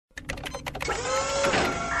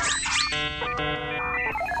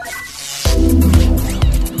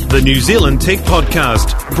The New Zealand Tech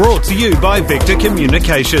Podcast, brought to you by Vector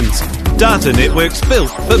Communications. Data networks built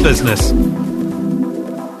for business.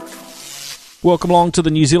 Welcome along to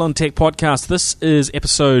the New Zealand Tech Podcast. This is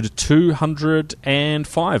episode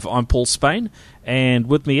 205. I'm Paul Spain, and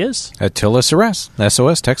with me is... Attila Saras,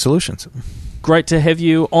 SOS Tech Solutions. Great to have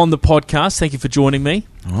you on the podcast. Thank you for joining me.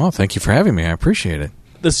 Oh, thank you for having me. I appreciate it.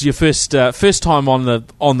 This is your first time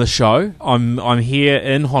on the show. I'm here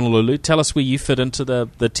in Honolulu. Tell us where you fit into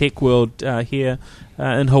the tech world here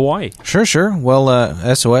in Hawaii. Sure.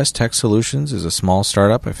 Well, SOS Tech Solutions is a small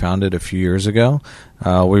startup I founded a few years ago.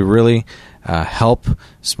 We really help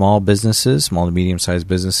small to medium-sized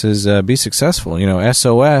businesses be successful. You know,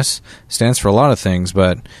 SOS stands for a lot of things,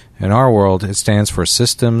 but in our world, it stands for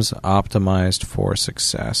Systems Optimized for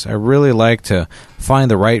Success. I really like to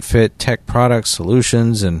find the right fit tech products,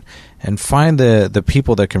 solutions, and find the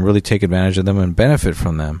people that can really take advantage of them and benefit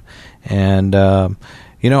from them. And, I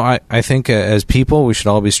think as people, we should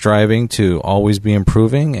all be striving to always be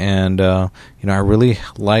improving. And, I really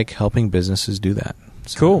like helping businesses do that.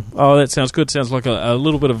 So. Cool. Oh, that sounds good. Sounds like a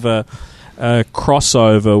little bit of a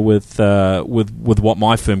crossover with what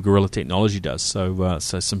my firm Gorilla Technology does. So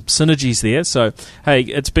some synergies there. So hey,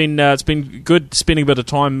 it's been good spending a bit of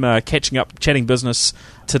time catching up, chatting business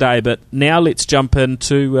today. But now let's jump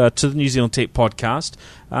into to the New Zealand Tech Podcast.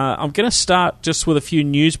 I'm going to start just with a few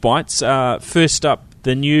news bites. First up,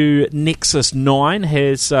 the new Nexus 9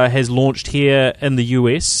 has launched here in the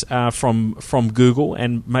US from Google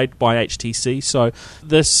and made by HTC. So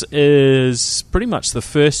this is pretty much the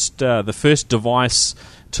first device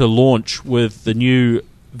to launch with the new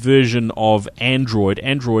version of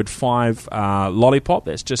Android 5 Lollipop.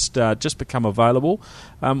 That's just become available.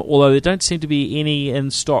 Although there don't seem to be any in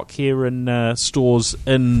stock here in stores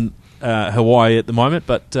in Hawaii at the moment,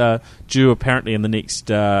 but due apparently in the next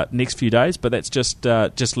few days. But that's just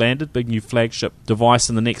landed. Big new flagship device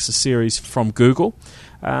in the Nexus series from Google.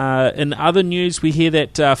 In other news, we hear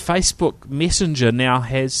that Facebook Messenger now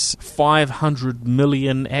has 500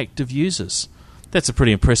 million active users. That's a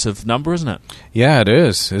pretty impressive number, isn't it? Yeah, it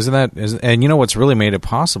is. And you know what's really made it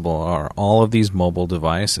possible are all of these mobile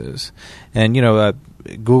devices. And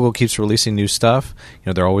Google keeps releasing new stuff.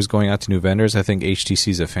 They're always going out to new vendors. I think HTC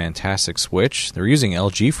is a fantastic switch. They're using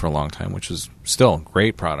LG for a long time, which is still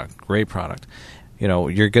great product.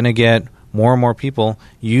 You're going to get more and more people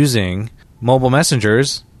using mobile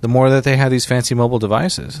messengers the more that they have these fancy mobile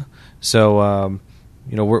devices. So,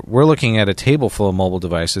 we're looking at a table full of mobile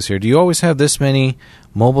devices here. Do you always have this many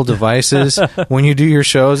mobile devices when you do your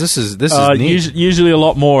shows? This is neat. Usually a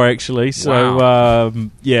lot more, actually. So, wow.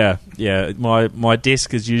 Yeah. My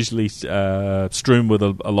desk is usually strewn with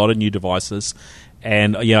a lot of new devices,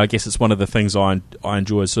 and I guess it's one of the things I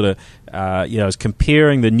enjoy is sort of is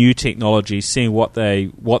comparing the new technology, seeing what they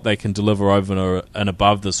can deliver over and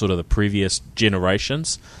above the sort of the previous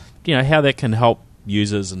generations. How that can help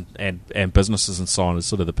users and businesses and so on is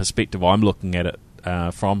sort of the perspective I'm looking at it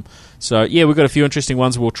from. So we've got a few interesting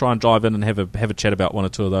ones. We'll try and dive in and have a chat about one or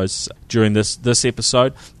two of those during this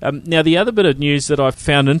episode. Now, the other bit of news that I've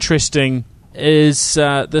found interesting is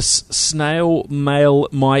this snail mail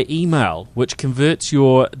my email, which converts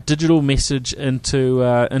your digital message into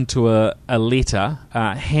a letter,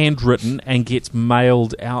 handwritten, and gets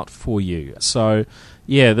mailed out for you. So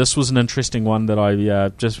this was an interesting one that I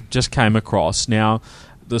just came across. Now,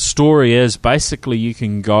 the story is basically you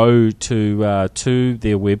can go to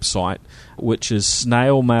their website, which is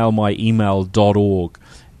snailmailmyemail.org,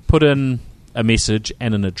 put in a message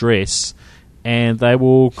and an address, and they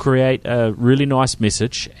will create a really nice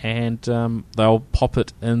message, and they'll pop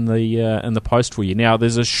it in the post for you. Now,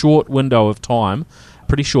 there's a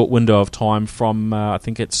pretty short window of time from I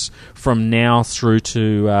think it's from now through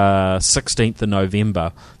to 16th of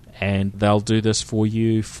November, and they'll do this for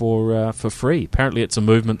you for free. Apparently, it's a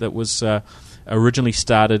movement that was originally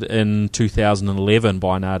started in 2011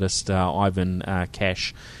 by an artist, Ivan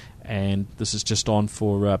Cash, and this is just on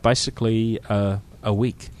for basically a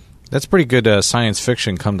week. That's pretty good science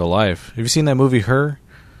fiction come to life. Have you seen that movie, Her?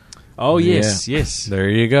 Oh, yes, yes. There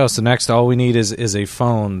you go. So next, all we need is a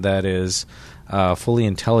phone that is fully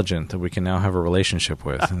intelligent that we can now have a relationship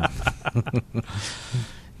with.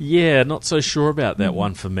 Yeah, not so sure about that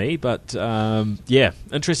one for me, but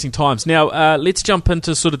interesting times. Now, let's jump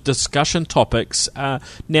into sort of discussion topics.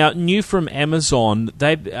 Now, new from Amazon,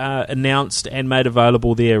 they've announced and made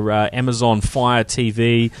available their Amazon Fire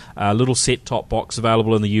TV, little set-top box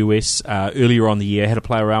available in the US earlier on the year. I had to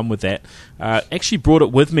play around with that. Actually brought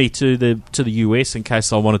it with me to the US in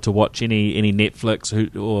case I wanted to watch any Netflix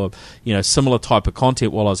or similar type of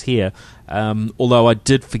content while I was here, although I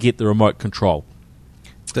did forget the remote control.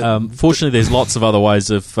 Fortunately, there's lots of other ways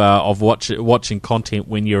of watching content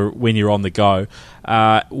when you're on the go.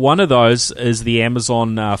 One of those is the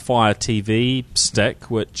Amazon Fire TV stick,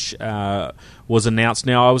 which was announced.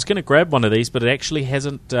 Now, I was going to grab one of these, but it actually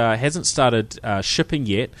hasn't started shipping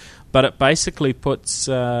yet. But it basically puts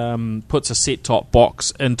a set-top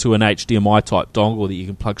box into an HDMI type dongle that you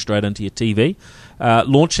can plug straight into your TV.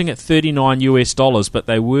 Launching at $39 but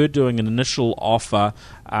they were doing an initial offer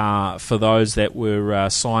for those that were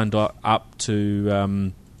signed up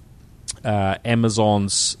to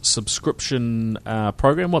Amazon's subscription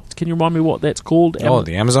program. What can you remind me what that's called?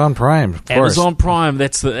 The Amazon Prime. Of course. Amazon Prime.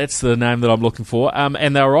 That's the name that I'm looking for.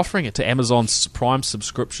 And they were offering it to Amazon's Prime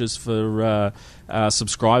subscriptions for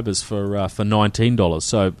subscribers for $19.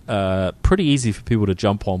 So pretty easy for people to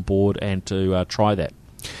jump on board and to try that.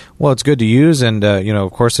 Well, it's good to use, and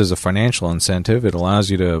of course, there's a financial incentive. It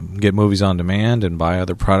allows you to get movies on demand and buy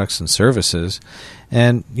other products and services.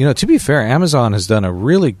 And to be fair, Amazon has done a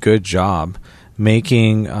really good job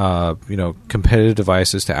making competitive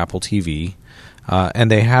devices to Apple TV,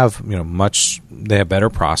 and they have they have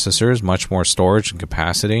better processors, much more storage and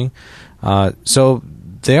capacity. So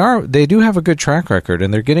they do have a good track record,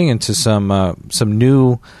 and they're getting into some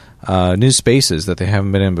new spaces that they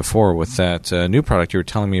haven't been in before with that new product you were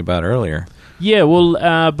telling me about earlier. Yeah,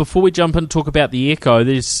 well, before we jump in and talk about the Echo,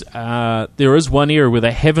 there is one area where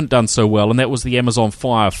they haven't done so well, and that was the Amazon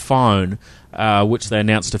Fire Phone, which they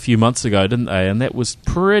announced a few months ago, didn't they? And that was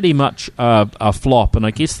pretty much a flop. And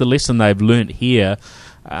I guess the lesson they've learnt here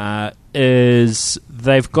is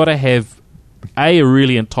they've got to have a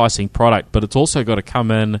really enticing product, but it's also got to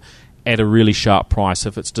come in at a really sharp price.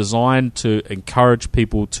 If it's designed to encourage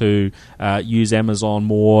people to use Amazon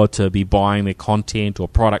more, to be buying their content or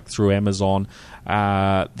product through Amazon,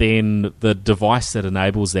 then the device that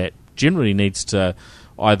enables that generally needs to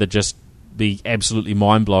either just be absolutely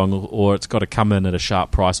mind-blowing, or it's got to come in at a sharp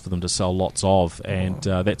price for them to sell lots of. And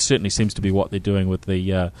that certainly seems to be what they're doing with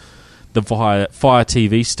the Fire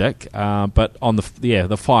TV stick, but on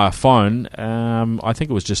the Fire Phone, I think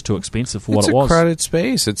it was just too expensive for what it was. It's a crowded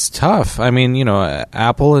space. It's tough. I mean,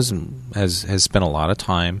 Apple has spent a lot of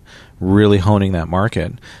time really honing that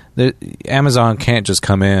market. Amazon can't just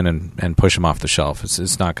come in and push them off the shelf.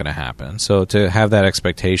 It's not going to happen. So to have that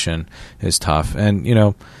expectation is tough. And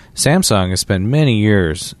Samsung has spent many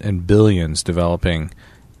years and billions developing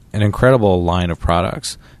an incredible line of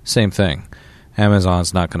products. Same thing.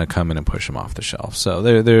 Amazon's not going to come in and push them off the shelf.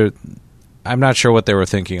 So I'm not sure what they were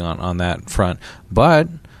thinking on that front. But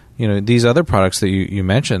these other products that you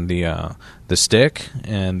mentioned, the stick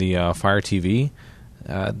and the Fire TV,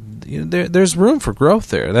 there's room for growth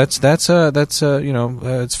there. That's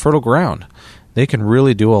it's fertile ground. They can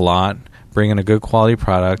really do a lot, bring in a good quality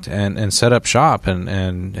product, and set up shop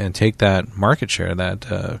and take that market share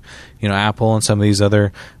that Apple and some of these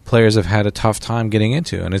other players have had a tough time getting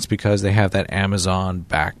into. And it's because they have that Amazon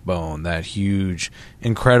backbone, that huge,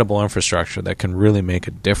 incredible infrastructure that can really make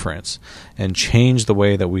a difference and change the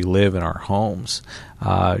way that we live in our homes.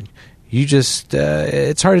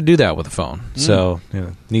 It's hard to do that with a phone. So,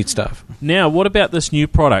 neat stuff. Now, what about this new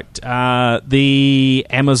product, the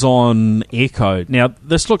Amazon Echo? Now,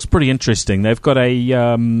 this looks pretty interesting. They've got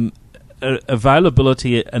a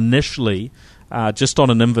availability initially just on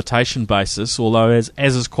an invitation basis, although as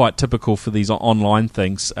is quite typical for these online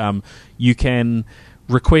things, you can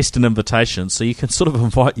request an invitation, so you can sort of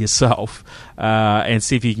invite yourself and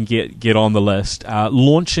see if you can get on the list.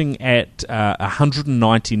 Launching at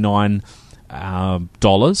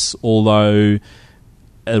 $199, although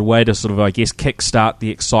a way to sort of, I guess, kickstart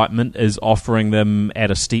the excitement is offering them at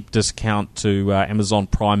a steep discount to Amazon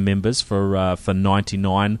Prime members for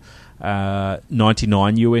 $99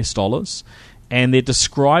 US, and they're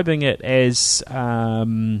describing it as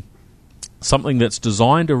something that's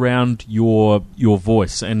designed around your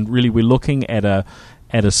voice, and really we're looking at a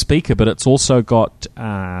speaker, but it's also got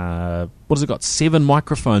 7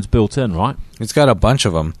 microphones built in, right? It's got a bunch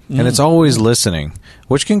of them, and it's always listening,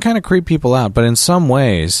 which can kind of creep people out. But in some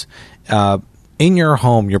ways, in your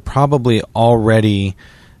home, you're probably already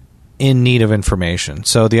in need of information.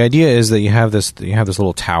 So the idea is that you have this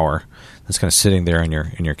little tower that's kind of sitting there in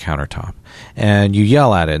your countertop, and you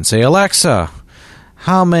yell at it and say, "Alexa,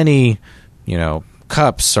 how many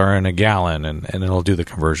cups are in a gallon?" and it'll do the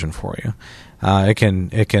conversion for you. It can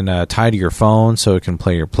tie to your phone, so it can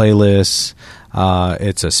play your playlists.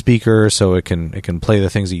 It's a speaker, so it can play the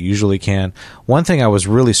things that you usually can. One thing I was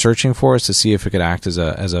really searching for is to see if it could act as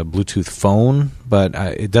a Bluetooth phone, but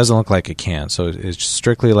it doesn't look like it can. So it's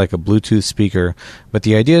strictly like a Bluetooth speaker. But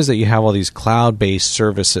the idea is that you have all these cloud-based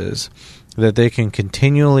services that they can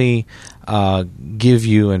continually give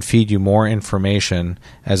you and feed you more information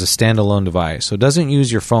as a standalone device. So it doesn't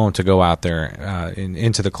use your phone to go out there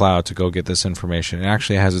into the cloud to go get this information. It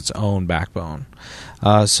actually has its own backbone.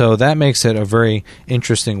 So that makes it a very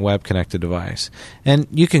interesting web-connected device. And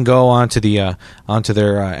you can go onto their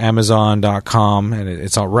Amazon.com, and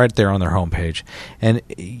it's all right there on their homepage. And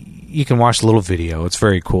you can watch a little video. It's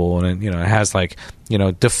very cool, and it has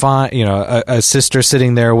define a sister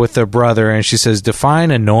sitting there with a brother, and she says define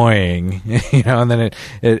annoying, and then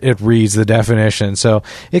it reads the definition. So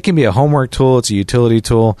it can be a homework tool. It's a utility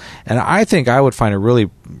tool, and I think I would find it really,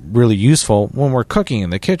 really useful when we're cooking in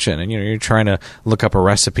the kitchen, and you're trying to look up a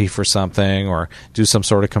recipe for something or do some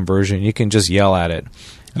sort of conversion. You can just yell at it.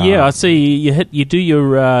 Yeah, I see. You do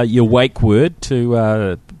your wake word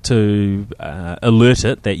to alert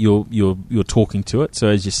it that you're talking to it. So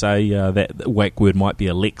as you say, that wake word might be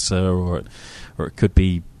Alexa, or it could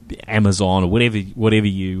be Amazon, or whatever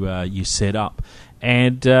you set up.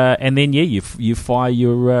 And then you fire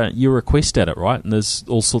your request at it, right? And there's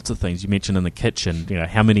all sorts of things you mentioned in the kitchen.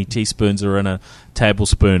 How many teaspoons are in a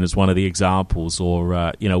tablespoon is one of the examples, or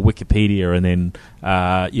Wikipedia, and then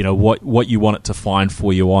what you want it to find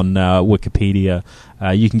for you on Wikipedia.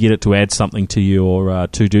 You can get it to add something to your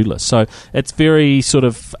to-do list. So it's very sort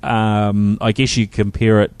of, I guess you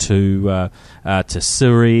compare it to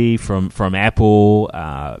Siri from Apple,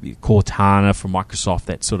 Cortana from Microsoft,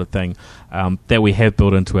 that sort of thing, that we have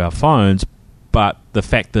built into our phones. But the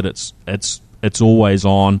fact that it's always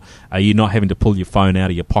on, you're not having to pull your phone out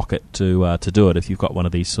of your pocket to do it if you've got one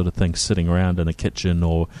of these sort of things sitting around in the kitchen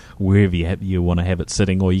or wherever you want to have it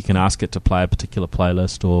sitting, or you can ask it to play a particular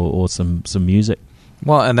playlist or some music.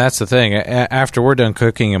 Well, and that's the thing. After we're done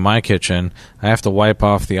cooking in my kitchen, I have to wipe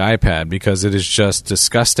off the iPad because it is just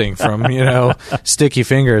disgusting from sticky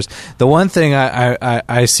fingers. The one thing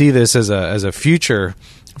I see this as a future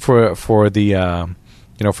for the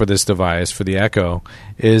for this device, for the Echo,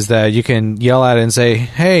 is that you can yell at it and say,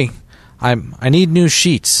 "Hey, I need new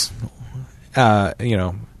sheets.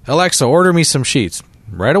 Alexa, order me some sheets."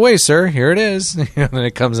 Right away, sir. Here it is. And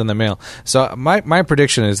it comes in the mail. So my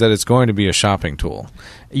prediction is that it's going to be a shopping tool.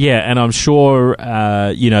 Yeah, and I'm sure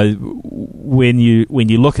when you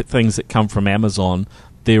look at things that come from Amazon,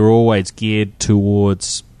 they're always geared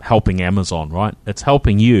towards helping Amazon, right? It's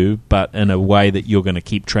helping you, but in a way that you're going to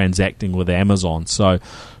keep transacting with Amazon. So,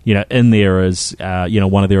 in there is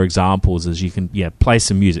one of their examples is you can play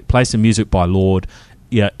some music by Lord.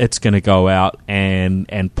 It's going to go out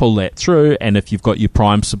and pull that through, and if you've got your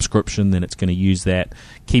Prime subscription, then it's going to use that,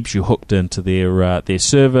 keeps you hooked into their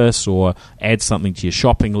service, or add something to your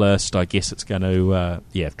shopping list. I guess it's going to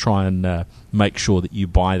try and make sure that you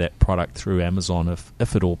buy that product through Amazon if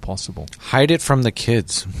at all possible. Hide it from the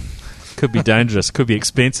kids. Could be dangerous, could be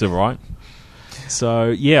expensive, right?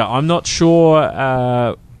 So I'm not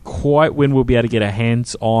sure quite when we'll be able to get our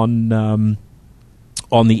hands on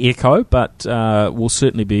the Echo, but we'll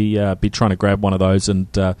certainly be trying to grab one of those and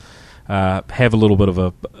have a little bit of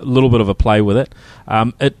a play with it.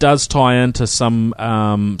 It does tie into some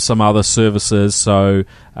other services, so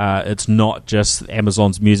it's not just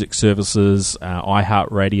Amazon's music services,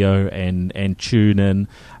 iHeartRadio and TuneIn,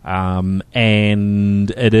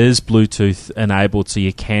 and it is Bluetooth enabled, so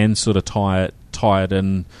you can sort of tie it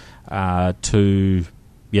in to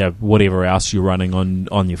whatever else you're running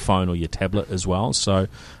on your phone or your tablet as well. So,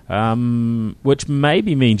 which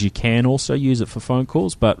maybe means you can also use it for phone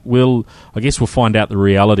calls, but I guess we'll find out the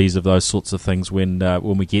realities of those sorts of things when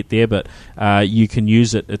we get there. But you can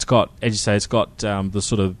use it. It's got, as you say, the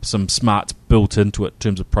sort of some smarts built into it in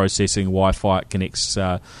terms of processing Wi-Fi. It connects,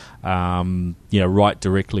 right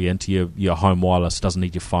directly into your home wireless. Doesn't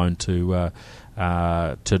need your phone to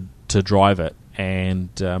drive it. And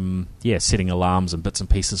setting alarms and bits and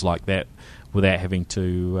pieces like that without having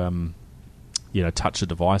to touch a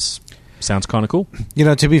device sounds kind of cool.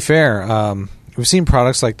 To be fair, we've seen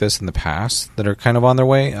products like this in the past that are kind of on their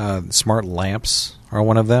way. Smart lamps are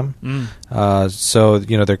one of them. So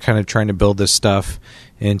they're kind of trying to build this stuff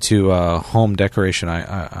into home decoration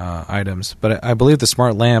items. But I believe the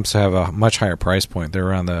smart lamps have a much higher price point. They're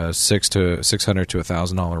around the $600 to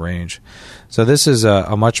 $1,000 range. So this is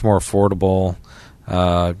a much more affordable,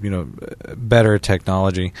 better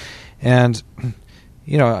technology. And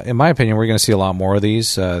in my opinion, we're going to see a lot more of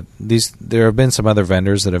these. There have been some other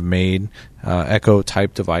vendors that have made Echo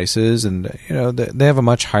type devices, and they have a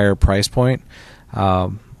much higher price point.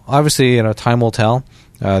 Obviously, time will tell.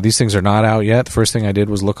 These things are not out yet. The first thing I did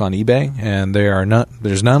was look on eBay, and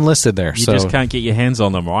there's none listed there. You just can't get your hands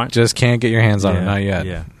on them, right? Just can't get your hands on them, not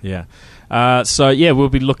yet. Yeah. We'll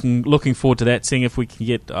be looking forward to that, seeing if we can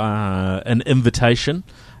get an invitation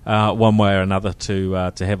one way or another to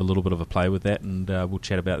have a little bit of a play with that, and we'll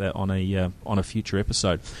chat about that on a future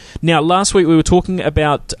episode. Now, last week we were talking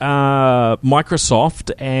about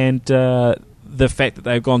Microsoft and the fact that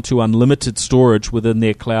they've gone to unlimited storage within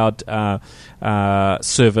their cloud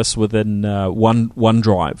service within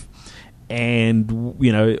OneDrive.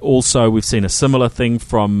 And also we've seen a similar thing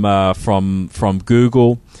from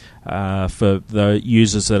Google for the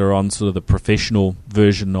users that are on sort of the professional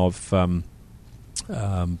version of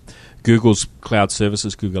Google's cloud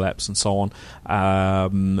services, Google Apps, and so on.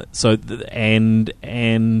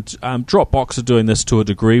 Dropbox are doing this to a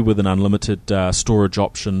degree with an unlimited storage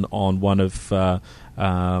option on one of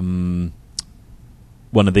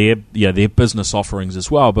their business offerings as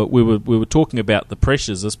well. But we were talking about the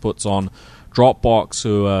pressures this puts on Dropbox,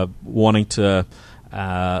 who are wanting to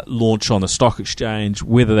launch on the stock exchange,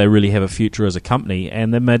 whether they really have a future as a company.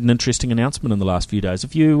 And they made an interesting announcement in the last few days.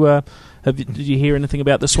 Did you hear anything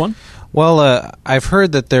about this one? Well, I've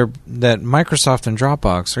heard that Microsoft and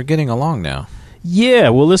Dropbox are getting along now. Yeah,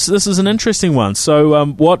 well, this is an interesting one. So,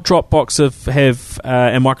 what Dropbox have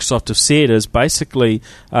and Microsoft have said is basically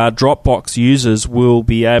Dropbox users will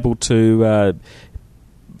be able to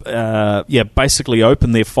basically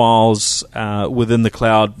open their files within the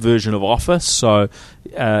cloud version of Office. So,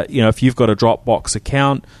 if you've got a Dropbox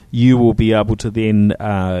account, you will be able to then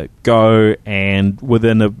go and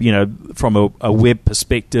from a web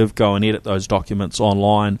perspective, go and edit those documents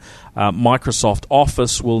online. Microsoft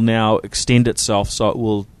Office will now extend itself so it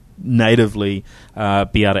will natively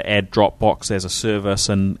be able to add Dropbox as a service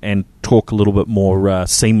and talk a little bit more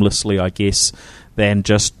seamlessly, I guess, than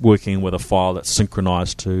just working with a file that's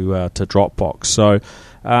synchronized to Dropbox. So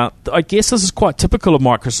I guess this is quite typical of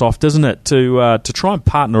Microsoft, isn't it, to try and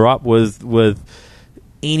partner up with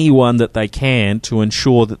anyone that they can to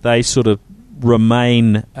ensure that they sort of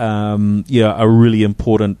remain a really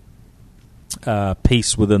important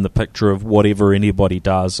piece within the picture of whatever anybody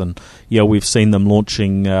does. And we've seen them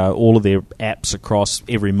launching all of their apps across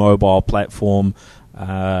every mobile platform.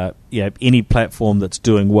 Any platform that's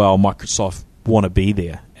doing well, Microsoft want to be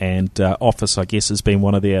there, and Office, I guess, has been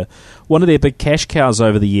one of their big cash cows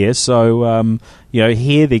over the years. So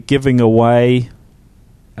here they're giving away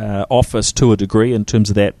Office to a degree in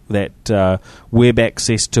terms of that web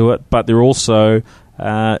access to it, but they're also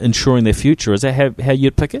ensuring their future. Is that how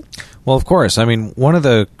you'd pick it? Well, of course. I mean, one of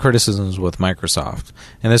the criticisms with Microsoft,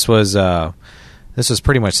 and this was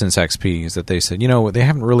pretty much since XP, is that they said, they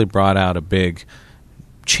haven't really brought out a big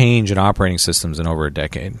change in operating systems in over a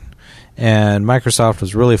decade. And Microsoft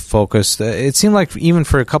was really focused. It seemed like even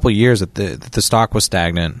for a couple of years that the stock was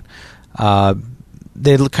stagnant.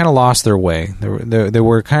 They kind of lost their way. They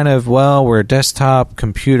were kind of, we're a desktop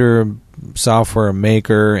computer software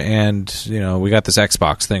maker, and we got this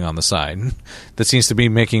Xbox thing on the side that seems to be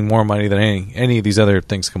making more money than any of these other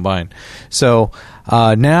things combined. So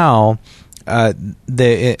now, I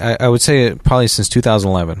would say probably since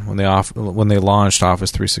 2011 when they launched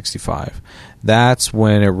Office 365, that's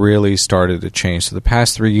when it really started to change. So the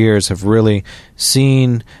past 3 years have really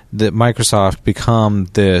seen that Microsoft become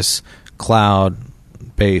this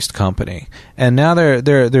cloud-based company, and now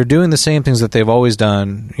they're doing the same things that they've always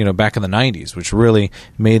done, back in the 90s, which really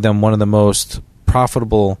made them one of the most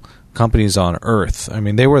profitable companies on earth. I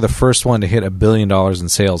mean, they were the first one to hit $1 billion in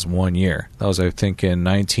sales in 1 year. That was, I think, in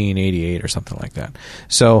 1988 or something like that.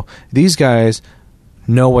 So these guys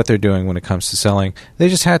know what they're doing when it comes to selling. They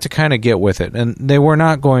just had to kind of get with it, and they were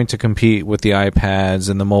not going to compete with the iPads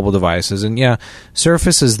and the mobile devices. And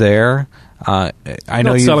Surface is there. I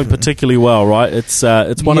know not selling particularly well, right? It's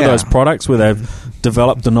one of those products where they've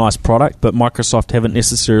developed a nice product, but Microsoft haven't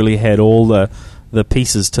necessarily had all the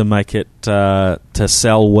pieces to make it to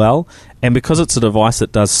sell well. And because it's a device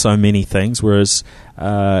that does so many things, whereas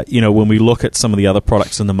when we look at some of the other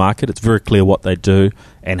products in the market, it's very clear what they do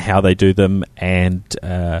and how they do them. And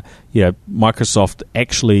Microsoft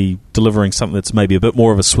actually delivering something that's maybe a bit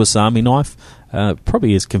more of a Swiss Army knife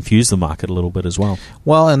probably has confused the market a little bit as well.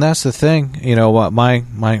 Well, and that's the thing. What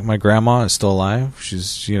my grandma is still alive.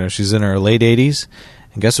 She's in her late 80s,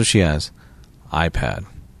 and guess what she has? iPad.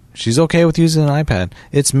 She's okay with using an iPad.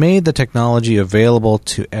 It's made the technology available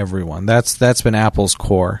to everyone. That's been Apple's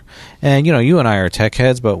core. And, you and I are tech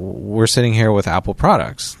heads, but we're sitting here with Apple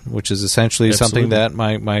products, which is essentially something that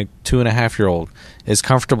my 2.5-year-old is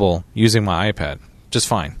comfortable using my iPad just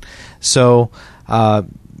fine. So,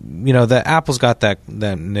 the Apple's got that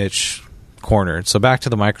niche cornered. So back to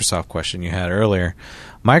the Microsoft question you had earlier.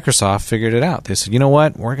 Microsoft figured it out. They said, you know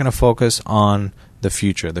what? We're going to focus on the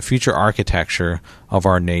future architecture of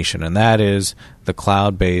our nation, and that is the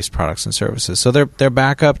cloud-based products and services. So they're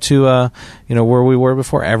back up to where we were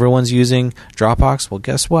before. Everyone's using Dropbox. Well,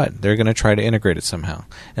 guess what? They're going to try to integrate it somehow.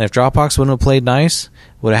 And if Dropbox wouldn't have played nice,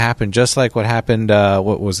 would have happened just like what happened.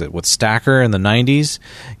 What was it with Stacker in the '90s?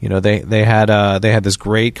 They had this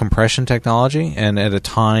great compression technology, and at a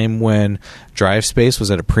time when drive space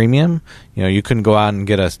was at a premium, you couldn't go out and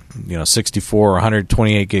get a 64 or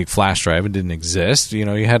 128 gig flash drive. It didn't exist. You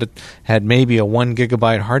had maybe a 1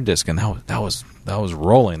 gigabyte hard disk, and that was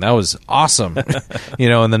rolling. That was awesome. In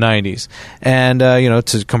the '90s, and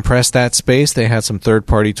to compress that space, they had some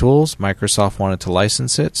third-party tools. Microsoft wanted to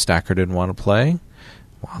license it. Stacker didn't want to play.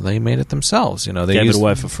 Well, they made it themselves. They gave it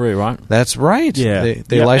away for free, right? That's right. Yeah,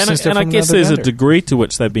 they licensed it from and I guess there's vendor. a degree to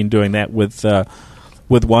which they've been doing that with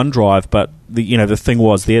OneDrive, but the thing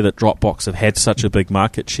was there that Dropbox have had such a big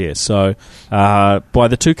market share. So by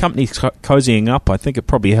the two companies cozying up, I think it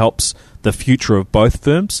probably helps the future of both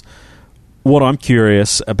firms. What I'm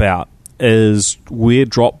curious about is where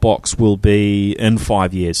Dropbox will be in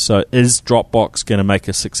 5 years. So is Dropbox going to make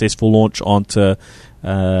a successful launch onto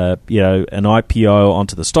an IPO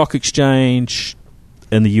onto the stock exchange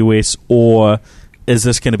in the US, or is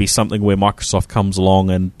this going to be something where Microsoft comes along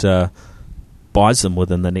and buys them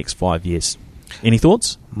within the next 5 years? Any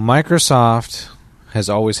thoughts? Microsoft has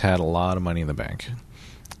always had a lot of money in the bank.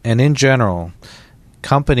 And in general,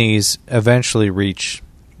 companies eventually reach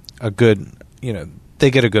a good, they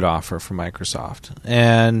get a good offer from Microsoft.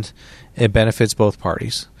 And it benefits both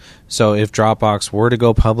parties. So if Dropbox were to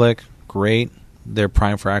go public, great. They're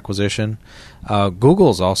prime for acquisition.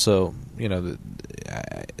 Google's also,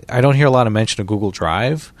 I don't hear a lot of mention of Google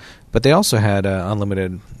Drive, but they also had an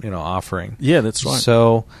unlimited, offering. Yeah, that's right.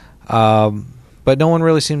 So, but no one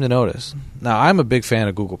really seemed to notice. Now, I'm a big fan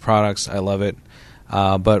of Google products. I love it.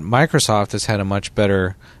 But Microsoft has had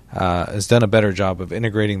has done a better job of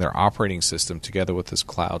integrating their operating system together with this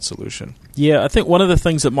cloud solution. Yeah, I think one of the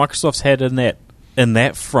things that Microsoft's had in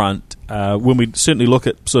that front, when we certainly look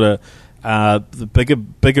at sort of the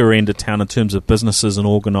bigger end of town in terms of businesses and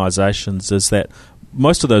organizations, is that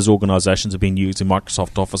most of those organizations have been using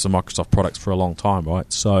Microsoft Office and Microsoft products for a long time,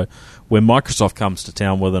 right? So when Microsoft comes to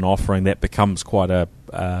town with an offering, that becomes quite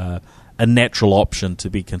a natural option to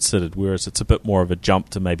be considered, whereas it's a bit more of a jump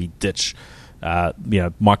to maybe ditch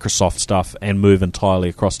Microsoft stuff and move entirely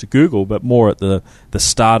across to Google. But more at the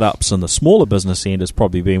startups and the smaller business end has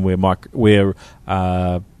probably been where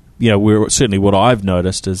certainly what I've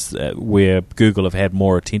noticed is where Google have had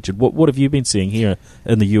more attention. What have you been seeing here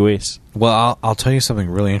in the US? Well, I'll tell you something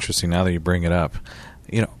really interesting now that you bring it up.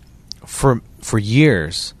 For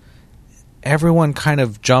years, everyone kind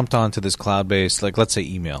of jumped onto this cloud-based, like let's say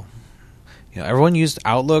email. Everyone used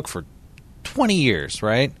Outlook for 20 years,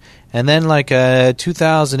 right? And then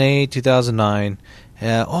 2008, 2009,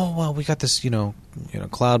 we got this,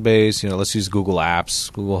 cloud-based, let's use Google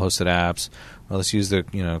Apps, Google hosted apps. Or let's use the,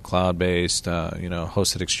 cloud-based,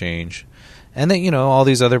 hosted exchange. And then, all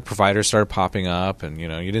these other providers started popping up, and, you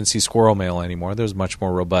didn't see Squirrel Mail anymore. There was much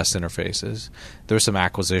more robust interfaces. There were some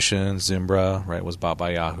acquisitions. Zimbra, right, was bought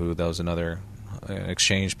by Yahoo. That was another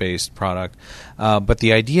exchange-based product. But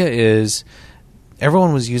the idea is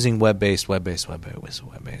everyone was using web-based.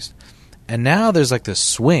 And now there's this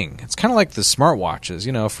swing. It's kind of like the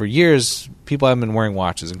smartwatches. For years, people haven't been wearing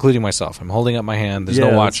watches, including myself. I'm holding up my hand. There's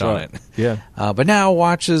no watch on it. Yeah. But now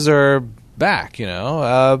watches are back,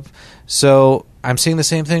 So I'm seeing the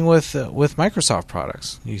same thing with Microsoft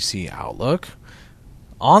products. You see Outlook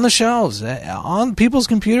on the shelves, on people's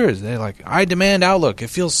computers. They're like, I demand Outlook. It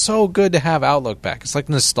feels so good to have Outlook back. It's like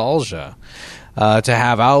nostalgia. To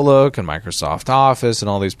have Outlook and Microsoft Office and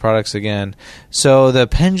all these products again. So the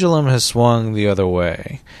pendulum has swung the other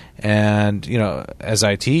way. And, as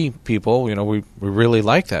IT people, we really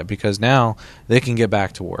like that because now they can get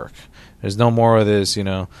back to work. There's no more of this,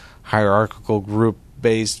 hierarchical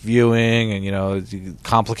group-based viewing and,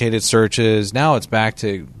 complicated searches. Now it's back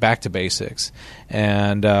to basics.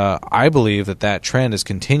 And I believe that trend is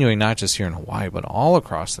continuing not just here in Hawaii, but all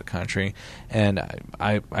across the country, and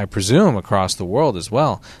I presume across the world as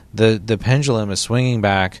well. The pendulum is swinging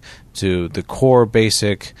back to the core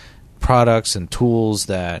basic products and tools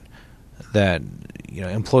that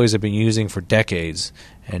employees have been using for decades,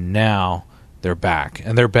 and now they're back,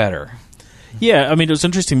 and they're better. Yeah, I mean, it was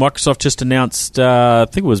interesting. Microsoft just announced, I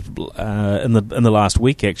think it was in the last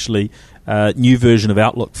week actually, new version of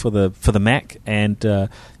Outlook for the Mac, and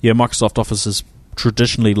Microsoft Office has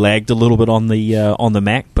traditionally lagged a little bit on the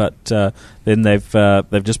Mac, but then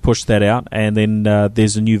they've just pushed that out, and then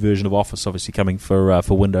there's a new version of Office obviously coming for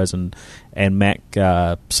Windows and Mac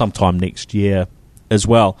sometime next year as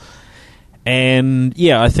well. And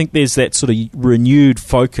I think there's that sort of renewed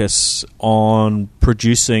focus on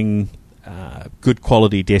producing good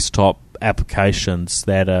quality desktop applications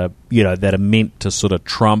that are meant to sort of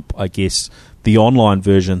trump, I guess, the online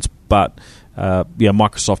versions. But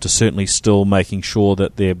Microsoft is certainly still making sure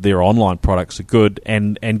that their online products are good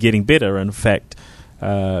and getting better. In fact,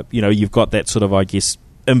 you've got that sort of, I guess,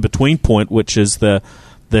 in between point, which is the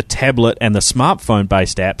tablet and the smartphone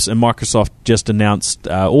based apps. And Microsoft just announced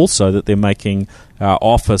also that they're making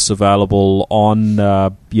Office available on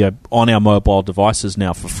our mobile devices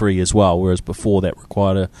now for free as well, whereas before that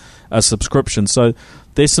required a subscription. So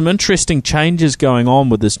there's some interesting changes going on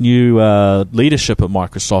with this new leadership at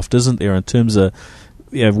Microsoft, isn't there, in terms of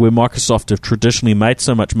where Microsoft have traditionally made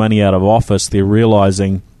so much money out of Office, they're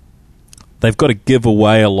realizing they've got to give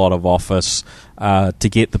away a lot of Office to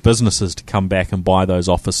get the businesses to come back and buy those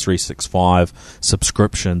Office 365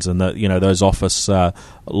 subscriptions and those Office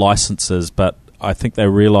licenses. But I think they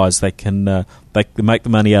realise they can make the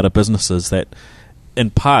money out of businesses that, in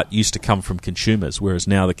part, used to come from consumers, whereas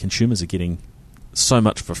now the consumers are getting so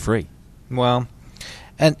much for free. Well,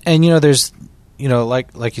 and there's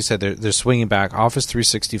like you said, they're swinging back. Office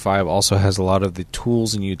 365 also has a lot of the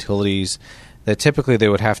tools and utilities that typically they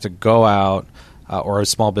would have to go out, or a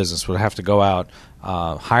small business would have to go out,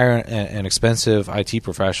 hire an expensive IT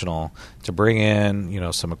professional to bring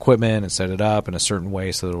in, some equipment and set it up in a certain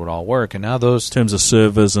way so that it would all work. And now those, in terms of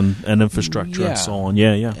servers and infrastructure and so on,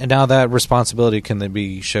 And now that responsibility can then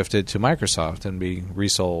be shifted to Microsoft and be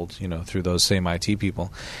resold, through those same IT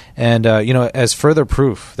people. And as further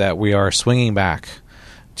proof that we are swinging back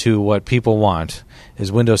to what people want is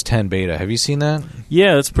Windows 10 beta. Have you seen that?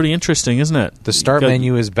 Yeah, that's pretty interesting, isn't it? The start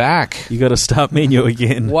menu is back. You got a start menu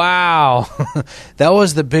again. Wow. That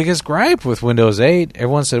was the biggest gripe with Windows 8.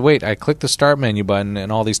 Everyone said, wait, I click the start menu button and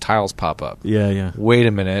all these tiles pop up. Yeah. Wait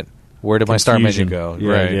a minute. Where did my start menu go?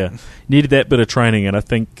 Yeah. Needed that bit of training, and I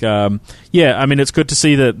think, it's good to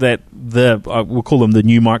see that we'll call them the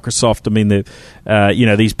new Microsoft. I mean,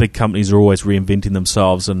 these big companies are always reinventing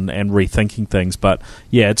themselves and rethinking things, but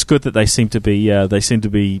it's good that they seem to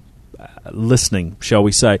be listening, shall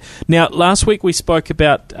we say. Now, last week we spoke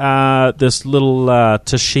about this little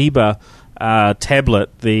Toshiba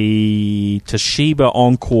tablet, the Toshiba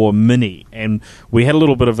Encore Mini, and we had a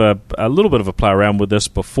little bit of a play around with this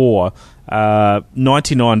before.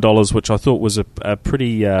 $99, which I thought was a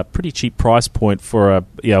pretty cheap price point for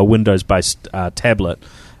a Windows based tablet.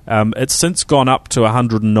 It's since gone up to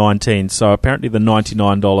 $119, so apparently the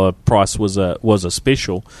 $99 price was a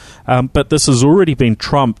special. But this has already been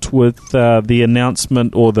trumped with the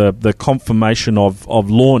announcement or the confirmation of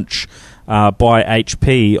launch by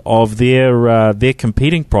HP of their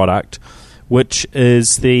competing product, which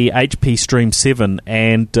is the HP Stream 7,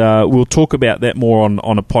 and we'll talk about that more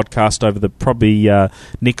on a podcast over the probably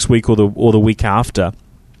next week or the week after.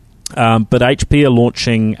 But HP are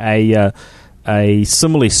launching a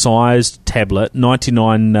similarly sized tablet.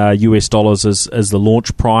 $99 is the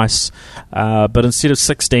launch price, but instead of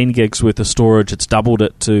 16 gigs worth of storage, it's doubled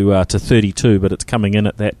it to 32, but it's coming in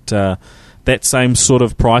at that same sort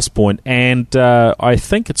of price point. And I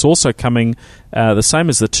think it's also coming the same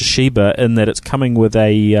as the Toshiba in that it's coming with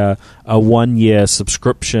a 1-year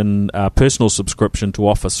subscription, personal subscription to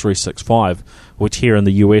Office 365, which here in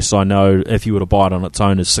the US I know if you were to buy it on its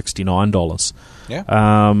own is $69.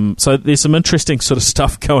 Yeah. So there's some interesting sort of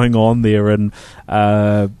stuff going on there, and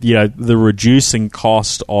the reducing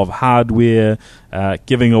cost of hardware,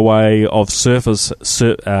 giving away of services,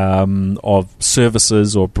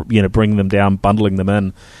 or bringing them down, bundling them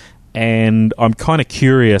in, and I'm kind of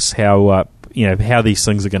curious how these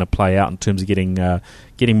things are going to play out in terms of getting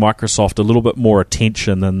Microsoft a little bit more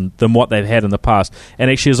attention than what they've had in the past.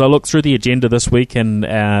 And actually, as I look through the agenda this week and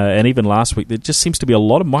even last week, there just seems to be a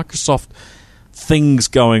lot of Microsoft things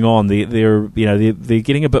going on. They're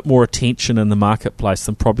getting a bit more attention in the marketplace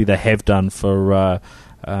than probably they have done for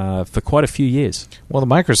quite a few years. Well,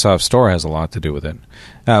 the Microsoft Store has a lot to do with it.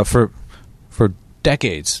 For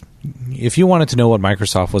decades, if you wanted to know what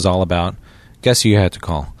Microsoft was all about, guess who you had to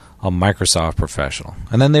call? A Microsoft professional.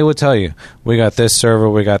 And then they would tell you, we got this server,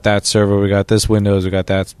 we got that server, we got this Windows, we got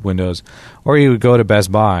that Windows. Or you would go to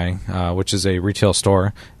Best Buy, which is a retail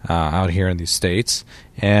store out here in the States,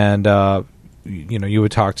 and you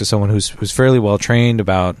would talk to someone who's fairly well trained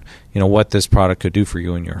about what this product could do for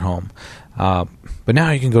you in your home. But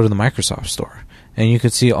now you can go to the Microsoft Store, and you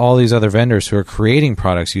can see all these other vendors who are creating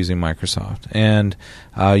products using Microsoft, and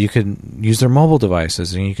you can use their mobile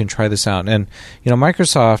devices, and you can try this out. And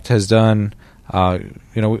Microsoft has done.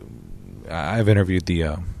 I've interviewed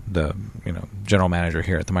the general manager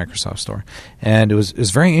here at the Microsoft store. And it was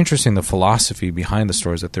very interesting, the philosophy behind the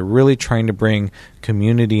store is that they're really trying to bring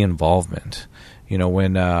community involvement.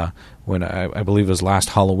 When I believe it was last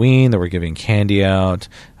Halloween, they were giving candy out.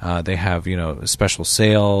 They have, special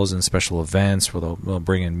sales and special events where they'll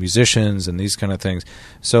bring in musicians and these kind of things.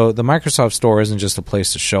 So the Microsoft store isn't just a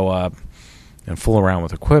place to show up and fool around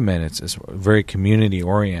with equipment. It's very community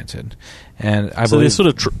oriented. And I believe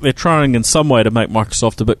they're trying in some way to make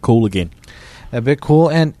Microsoft a bit cool again. A bit cool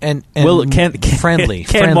and well, can friendly.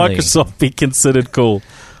 Can friendly. Microsoft be considered cool?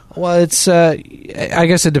 Well, it's. I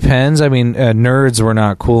guess it depends. I mean, nerds were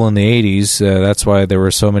not cool in the 80s. That's why there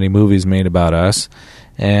were so many movies made about us.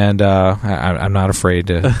 And I'm not afraid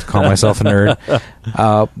to call myself a nerd.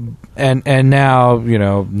 And now,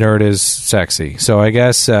 nerd is sexy. So I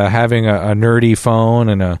guess having a nerdy phone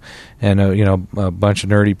and a bunch of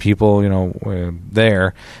nerdy people,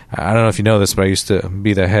 there. I don't know if you know this, but I used to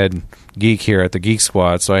be the head geek here at the Geek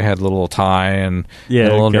Squad, so I had a little tie and a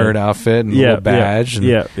little nerd outfit and a little badge.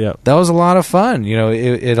 Yeah. That was a lot of fun.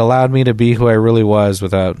 It allowed me to be who I really was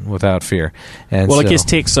without fear. And I guess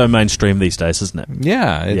tech's so mainstream these days, isn't it?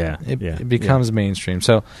 It becomes mainstream.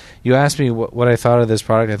 So you asked me what I thought of this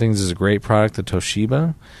product. I think this is a great product, the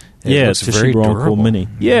Toshiba. It's Toshiba Encore Mini.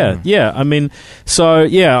 Yeah. I mean, it's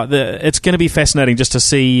going to be fascinating just to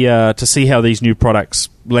see how these new products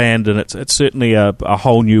land, and it's certainly a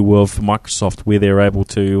whole new world for Microsoft where they're able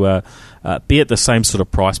to be at the same sort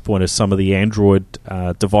of price point as some of the Android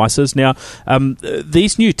devices. Now,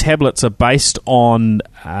 these new tablets are based on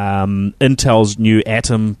Intel's new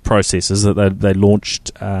Atom processors that they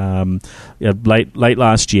launched late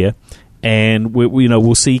last year. And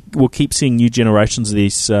we'll keep seeing new generations of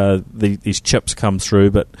these chips come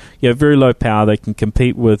through, but very low power. They can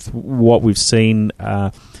compete with what we've seen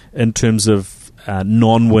in terms of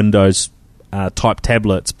non-Windows type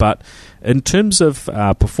tablets, but in terms of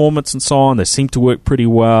performance and so on, they seem to work pretty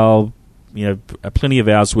well. Plenty of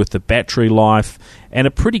hours worth of battery life and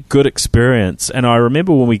a pretty good experience. And I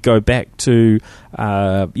remember when we go back to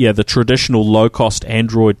the traditional low-cost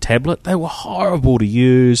Android tablet, they were horrible to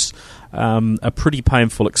use. A pretty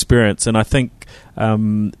painful experience, and I think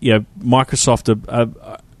Microsoft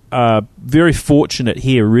are very fortunate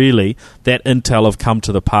here, really, that Intel have come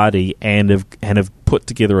to the party and have put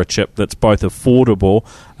together a chip that's both affordable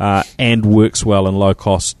and works well in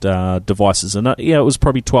low-cost devices. And it was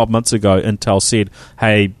probably 12 months ago Intel said,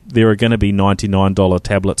 "Hey, there are going to be $99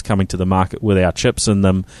 tablets coming to the market with our chips in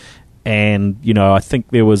them," and I think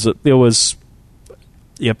there was.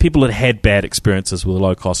 People had bad experiences with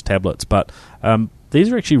low-cost tablets, but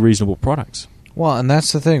these are actually reasonable products. Well, and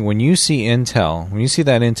that's the thing. When you see that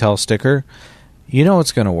Intel sticker, you know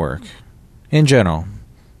it's going to work. In general,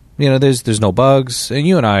 there's no bugs, and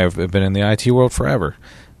you and I have been in the IT world forever.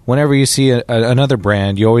 Whenever you see another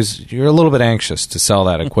brand, you're a little bit anxious to sell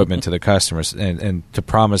that equipment to the customers and to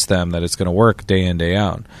promise them that it's going to work day in, day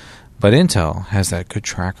out. But Intel has that good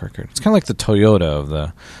track record. It's kind of like the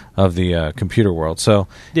Toyota of the computer world. So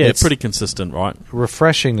it's pretty consistent, right?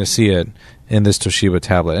 Refreshing to see it in this Toshiba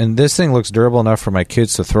tablet. And this thing looks durable enough for my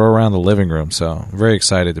kids to throw around the living room. So I'm very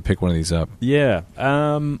excited to pick one of these up. Yeah.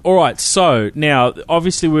 All right. So now,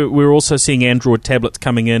 obviously, we're also seeing Android tablets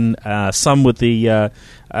coming in. Some with the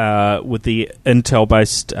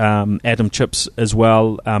Intel-based Atom chips as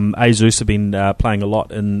well. Asus have been playing a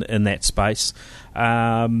lot in that space.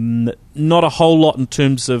 Not a whole lot in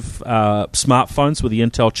terms of smartphones with the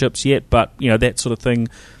Intel chips yet, but that sort of thing.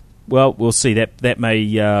 Well, we'll see. That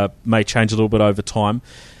may change a little bit over time.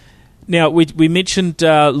 Now, we mentioned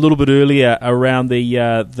a little bit earlier around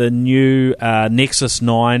the new Nexus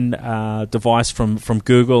 9 device from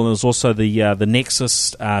Google, and there's also the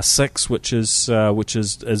Nexus 6, which is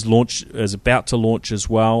about to launch as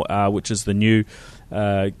well, which is the new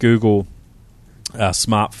Google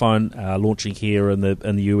smartphone launching here in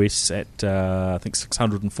the US at I think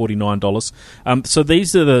 $649. So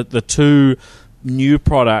these are the two new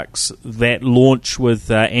products that launch with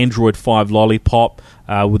Android 5 Lollipop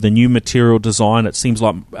with the new material design. It seems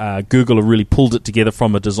like Google have really pulled it together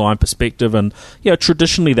from a design perspective, and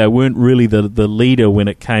traditionally they weren't really the leader when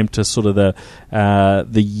it came to sort of the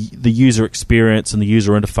user experience and the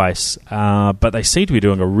user interface, but they seem to be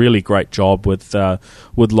doing a really great job with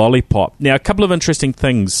Lollipop. Now, a couple of interesting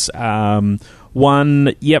things.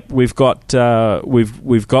 One, we've got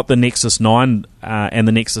the Nexus 9 and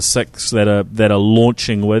the Nexus 6 that are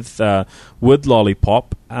launching with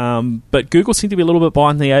Lollipop, but Google seem to be a little bit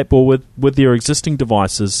behind the eight ball with their existing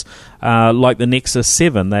devices, like the Nexus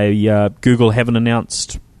 7. Google haven't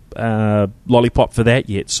announced Lollipop for that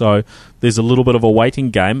yet, so there's a little bit of a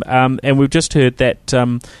waiting game. And we've just heard that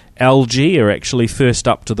LG are actually first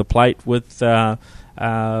up to the plate with an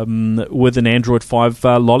Android 5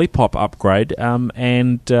 Lollipop upgrade,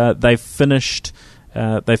 and they've finished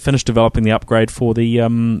developing the upgrade for the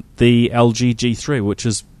LG G3, which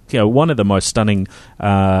is one of the most stunning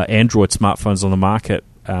Android smartphones on the market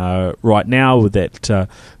right now, with that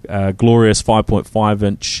glorious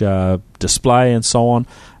 5.5-inch display and so on.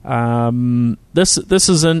 This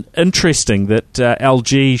is interesting that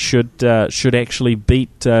LG should actually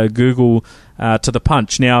beat Google to the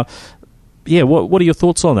punch. Now, what are your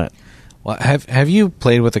thoughts on that? Well, have you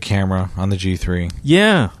played with the camera on the G3?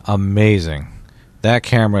 Yeah, amazing. That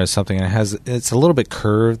camera is something, and it's a little bit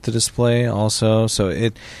curved, the display also, so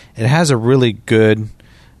it has a really good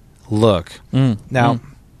look. Now,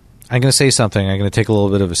 I'm going to say something. I'm going to take a little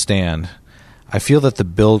bit of a stand. I feel that the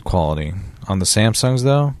build quality on the Samsungs,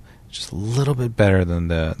 though, is just a little bit better than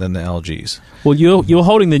the LGs. Well, you're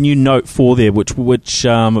holding the new Note 4 there, which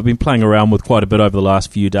I've been playing around with quite a bit over the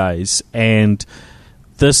last few days, and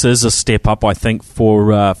this is a step up, I think,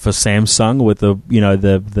 for Samsung, with the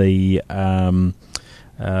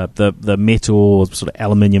metal sort of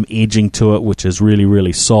aluminium edging to it, which is really,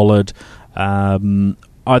 really solid.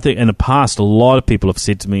 I think in the past, a lot of people have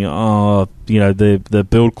said to me, the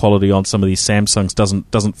build quality on some of these Samsungs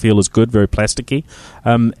doesn't feel as good, very plasticky.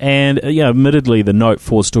 Admittedly, the Note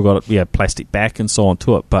 4's still got plastic back and so on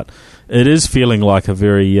to it, but it is feeling like a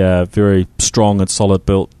very, very strong and solid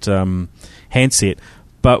built handset.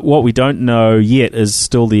 But what we don't know yet is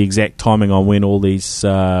still the exact timing on when all these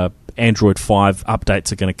Android 5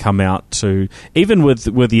 updates are going to come out. To even with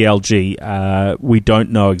the LG, we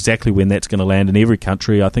don't know exactly when that's going to land in every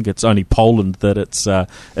country. I think it's only Poland that it's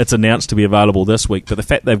announced to be available this week. But the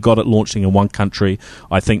fact they've got it launching in one country,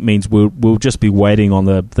 I think, means we'll just be waiting on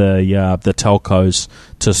the telcos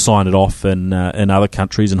to sign it off in other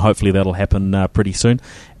countries, and hopefully that'll happen pretty soon.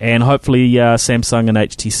 And hopefully Samsung and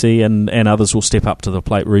HTC and others will step up to the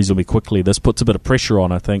plate reasonably quickly. This puts a bit of pressure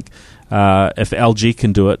on, I think. If LG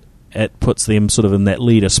can do it, it puts them sort of in that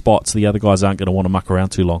leader spot, so the other guys aren't going to want to muck around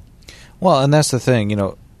too long. Well, and that's the thing,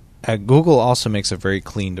 Google also makes a very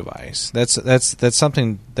clean device. That's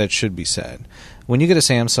something that should be said. When you get a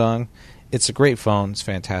Samsung, it's a great phone, it's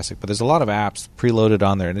fantastic, but there's a lot of apps preloaded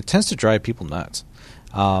on there, and it tends to drive people nuts.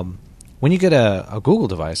 When you get a Google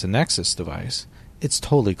device, a Nexus device, it's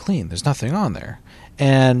totally clean. There's nothing on there.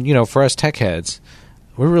 And, for us tech heads,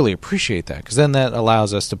 we really appreciate that, because then that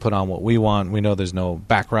allows us to put on what we want. We know there's no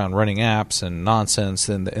background running apps and nonsense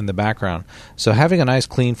in the background. So having a nice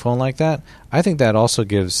clean phone like that, I think that also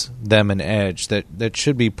gives them an edge that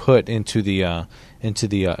should be put into your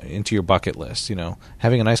bucket list.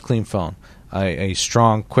 Having a nice clean phone, a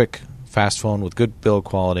strong, quick, fast phone with good build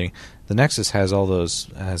quality. The Nexus has all those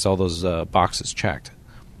boxes checked.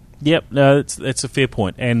 Yep, no, that's a fair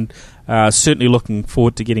point, and certainly looking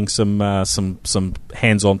forward to getting some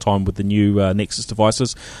hands-on time with the new Nexus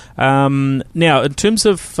devices. Now, in terms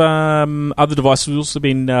of other devices, we've also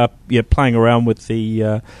been playing around with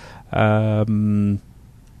the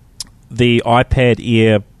iPad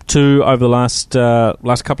Air 2 over the last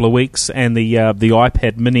couple of weeks, and the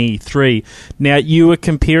iPad Mini 3. Now, you were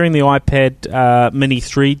comparing the iPad Mini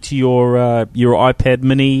 3 to your iPad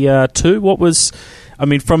Mini 2. What was...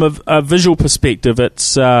 from a visual perspective,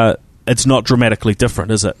 it's not dramatically different,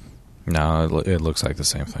 is it? No, it looks like the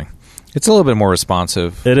same thing. It's a little bit more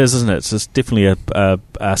responsive. It is, isn't it? It's just definitely a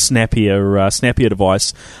snappier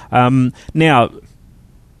device. Now,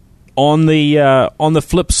 on the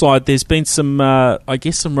flip side, there's been some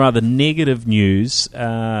rather negative news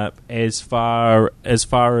as far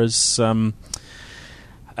as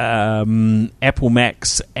Apple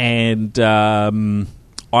Macs and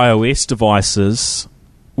iOS devices,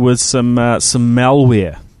 with some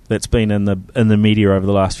malware that's been in the media over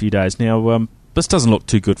the last few days. Now, this doesn't look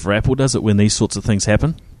too good for Apple, does it, when these sorts of things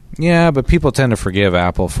happen? Yeah, but people tend to forgive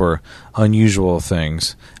Apple for unusual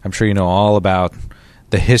things. I'm sure you know all about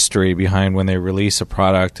the history behind when they release a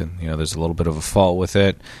product, and there's a little bit of a fault with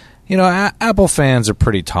it. Apple fans are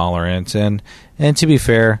pretty tolerant, and to be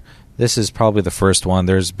fair, this is probably the first one.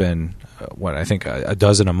 There's been I think a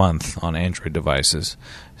dozen a month on Android devices.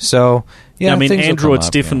 So yeah,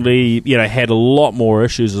 Android's definitely had a lot more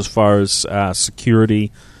issues as far as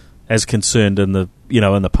security as concerned in the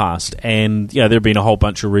past, and there have been a whole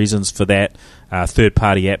bunch of reasons for that.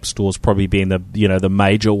 Third-party app stores probably being the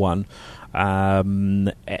major one.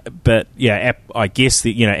 But I guess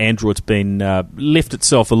Android's been left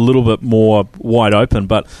itself a little bit more wide open.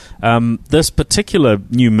 But this particular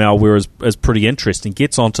new malware is pretty interesting.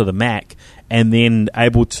 Gets onto the Mac and then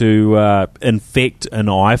able to infect an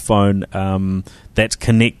iPhone that's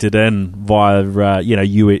connected in via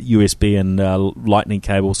USB and lightning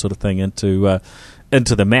cable sort of thing into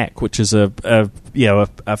the Mac, which is a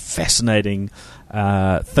fascinating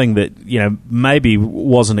thing that maybe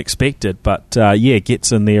wasn't expected, but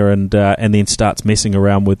gets in there and then starts messing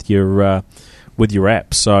around with your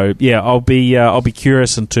app. So I'll be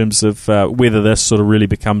curious in terms of whether this sort of really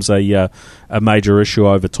becomes a major issue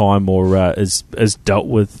over time, or is dealt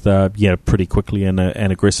with pretty quickly and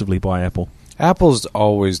aggressively by Apple. Apple's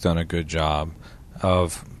always done a good job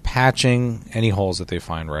of patching any holes that they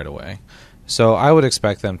find right away. So I would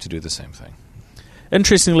expect them to do the same thing.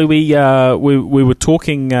 Interestingly, we were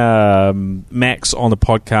talking Macs on the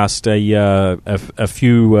podcast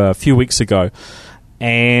a few weeks ago,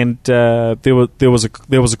 and there was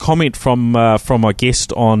a comment from our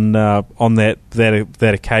guest on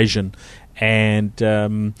that occasion,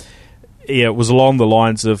 and it was along the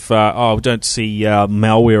lines of don't see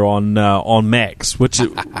malware on Macs, which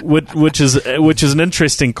is an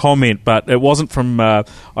interesting comment, but it wasn't from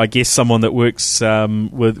I guess someone that works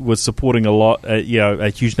with supporting a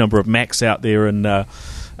huge number of Macs out there in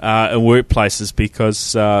workplaces,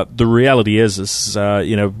 because the reality is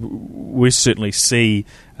we certainly see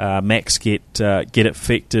Macs get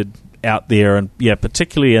affected out there, and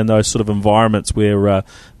particularly in those sort of environments where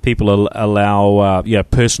people allow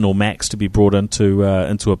personal Macs to be brought into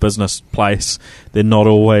a business place. They're not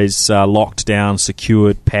always locked down,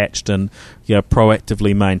 secured, patched, and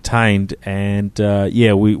proactively maintained. And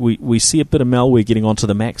we see a bit of malware getting onto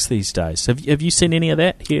the Macs these days. Have you seen any of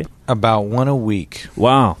that here? About one a week.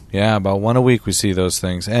 Wow. Yeah, about one a week we see those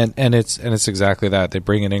things, and it's exactly that. They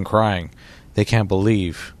bring it in crying. They can't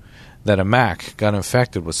believe that a Mac got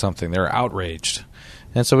infected with something. They're outraged.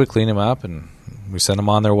 And so we clean them up and we send them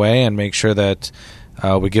on their way and make sure that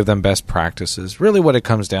we give them best practices. Really what it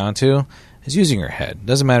comes down to is using your head. It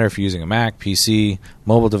doesn't matter if you're using a Mac, PC,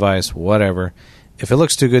 mobile device, whatever. If it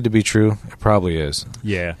looks too good to be true, it probably is.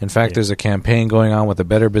 Yeah. In fact, there's a campaign going on with the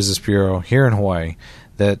Better Business Bureau here in Hawaii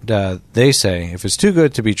that they say, if it's too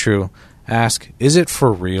good to be true, ask, is it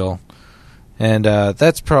for real? And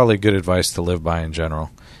that's probably good advice to live by in general.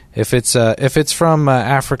 If it's from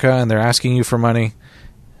Africa and they're asking you for money,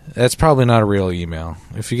 that's probably not a real email.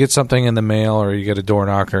 If you get something in the mail or you get a door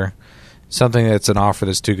knocker, something that's an offer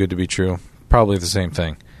that's too good to be true, probably the same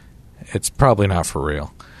thing. It's probably not for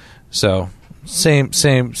real. So same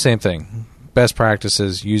thing. Best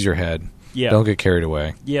practices: use your head. Yeah. Don't get carried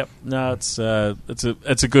away. Yep. No, it's a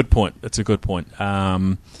good point. It's a good point.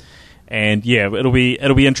 And it'll be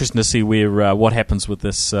interesting to see where what happens with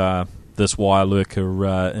this wire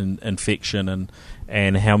lurker infection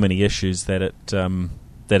and how many issues that it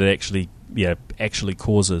actually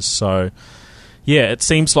causes. So it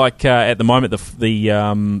seems like at the moment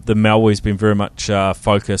the malware's been very much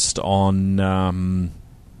focused on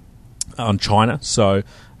China. So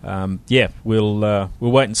we'll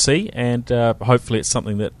wait and see, and hopefully it's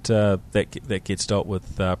something that gets dealt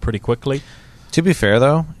with pretty quickly. To be fair,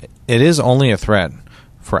 though, it is only a threat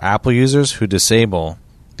for Apple users who disable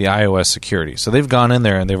the iOS security. So they've gone in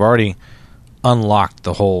there and they've already unlocked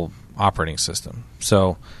the whole operating system.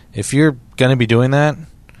 So if you're going to be doing that,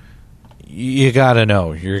 you got to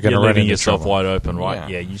know you're going to run into yourself trouble. wide open, right?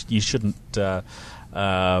 Yeah, you shouldn't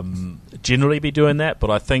generally be doing that.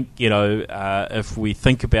 But I think if we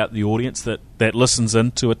think about the audience that listens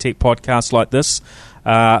into a tech podcast like this,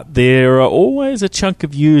 there are always a chunk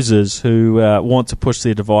of users who want to push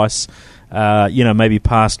their device, maybe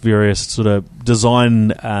past various sort of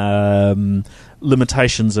design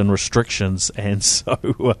limitations and restrictions, and so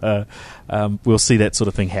we'll see that sort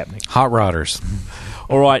of thing happening. Hot rodders.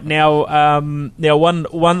 All right, now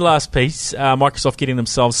one last piece. Microsoft getting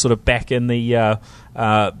themselves sort of back in the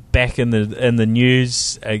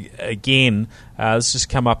news again. This just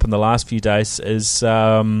come up in the last few days. Is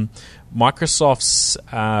Microsoft's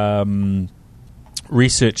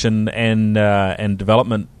research and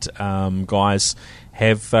development guys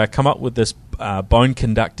have come up with this bone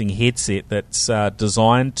conducting headset that's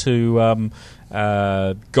designed to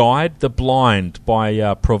guide the blind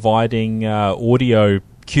by providing audio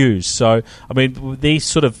cues. So, I mean, these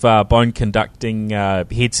sort of bone conducting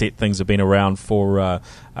headset things have been around for a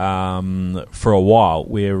while,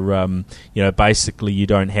 where basically you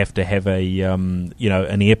don't have to have an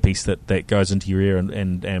earpiece that goes into your ear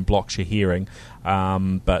and blocks your hearing,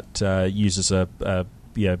 but uses a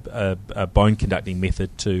bone conducting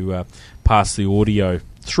method to pass the audio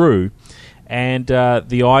through. And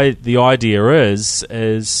the idea is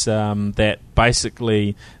that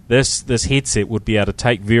basically this headset would be able to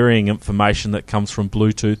take varying information that comes from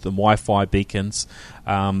Bluetooth and Wi-Fi beacons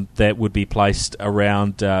that would be placed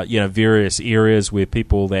around various areas where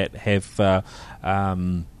people that have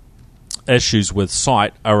issues with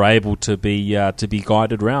sight are able to be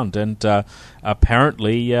guided around, and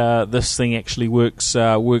apparently this thing actually works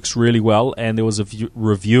really well. And there was a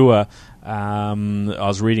reviewer I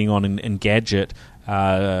was reading on in Gadget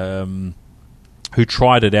who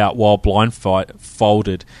tried it out while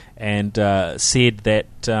blindfolded and said that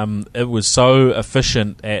it was so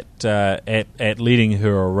efficient at leading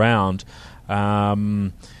her around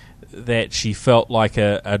that she felt like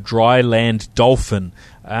a dry land dolphin.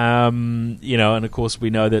 And of course we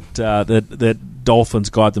know that dolphins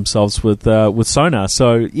guide themselves with sonar.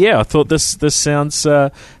 So yeah, I thought this sounds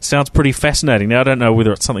pretty fascinating. Now I don't know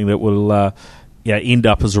whether it's something that will end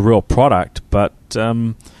up as a real product, but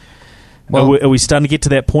are we starting to get to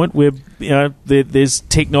that point where there's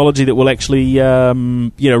technology that will actually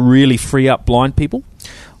really free up blind people?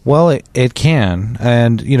 Well, it can,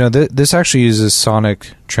 and this actually uses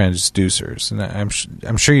sonic transducers, and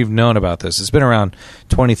I'm sure you've known about this. It's been around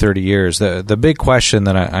 20, 30 years. The big question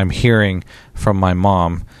that I'm hearing from my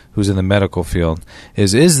mom, who's in the medical field,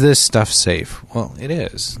 is this stuff safe? Well, it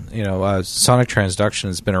is. Sonic transduction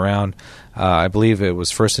has been around. I believe it was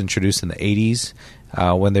first introduced in the 80s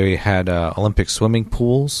when they had Olympic swimming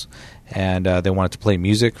pools. And they wanted to play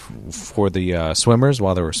music for the swimmers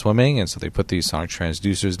while they were swimming, and so they put these sonic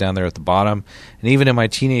transducers down there at the bottom. And even in my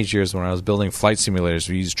teenage years, when I was building flight simulators,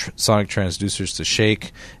 we used sonic transducers to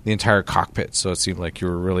shake the entire cockpit, so it seemed like you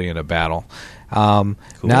were really in a battle. Cool.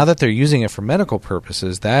 Now that they're using it for medical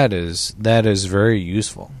purposes, that is very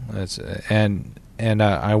useful. And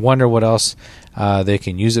I wonder what else they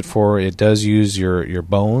can use it for. It does use your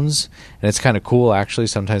bones, and it's kind of cool actually.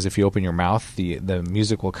 Sometimes if you open your mouth, the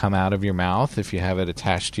music will come out of your mouth if you have it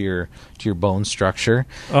attached to your bone structure.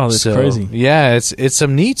 Oh, that's crazy. Yeah, it's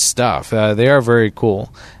some neat stuff. They are very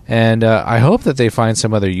cool, and I hope that they find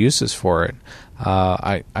some other uses for it.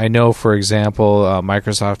 I know, for example,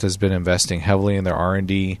 Microsoft has been investing heavily in their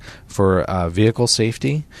R&D for vehicle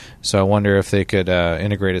safety, so I wonder if they could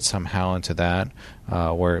integrate it somehow into that,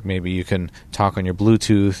 where maybe you can talk on your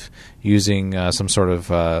Bluetooth using some sort of,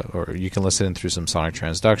 or you can listen in through some sonic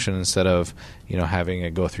transduction instead of having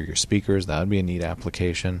it go through your speakers. That would be a neat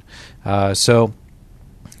application. So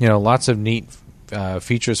lots of neat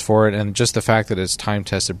features for it, and just the fact that it's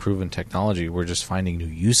time-tested, proven technology, we're just finding new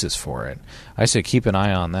uses for it. I say keep an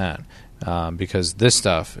eye on that, because this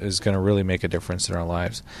stuff is going to really make a difference in our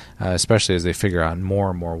lives, especially as they figure out more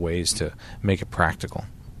and more ways to make it practical.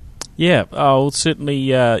 Yeah,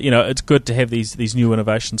 certainly, it's good to have these new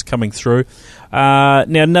innovations coming through. Now,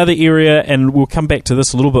 another area, and we'll come back to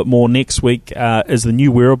this a little bit more next week, is the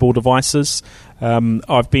new wearable devices.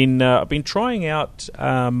 I've been trying out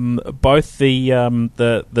both the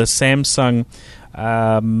Samsung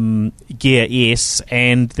Gear S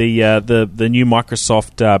and the new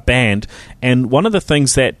Microsoft Band, and one of the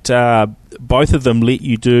things that both of them let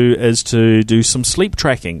you do is to do some sleep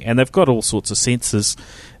tracking, and they've got all sorts of sensors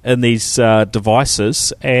in these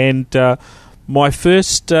devices, and my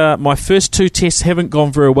first two tests haven't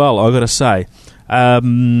gone very well, I've got to say.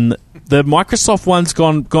 The Microsoft one's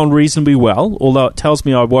gone reasonably well, although it tells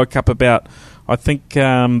me I woke up about, I think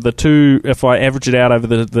the two, if I average it out over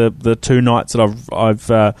the 2 nights that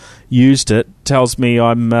I've used it, tells me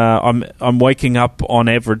I'm waking up on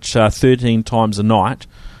average 13 times a night.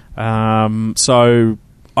 So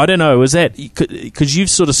I don't know. Is that because you've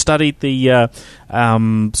sort of studied the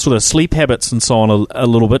sort of sleep habits and so on a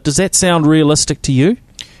little bit? Does that sound realistic to you?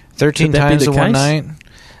 13 times in one night?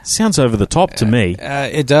 Sounds over the top to me.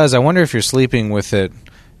 It does. I wonder if you're sleeping with it,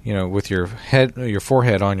 with your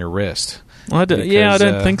forehead on your wrist. I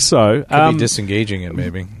don't think so. Could be disengaging it,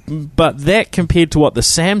 maybe. But that, compared to what the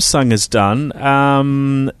Samsung has done,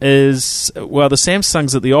 is, well, the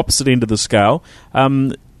Samsung's at the opposite end of the scale.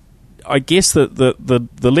 I guess that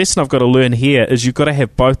the lesson I've got to learn here is you've got to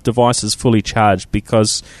have both devices fully charged,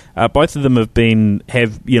 because both of them I've been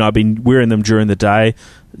wearing them during the day,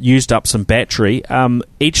 used up some battery.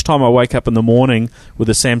 Each time I wake up in the morning with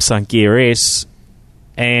the Samsung Gear S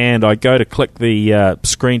and I go to click the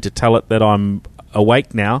screen to tell it that I'm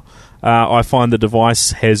awake now, I find the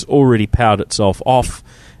device has already powered itself off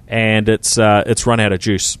and it's run out of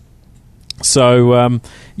juice. So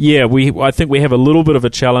I think we have a little bit of a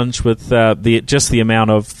challenge with the amount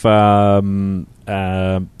of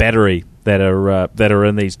battery that are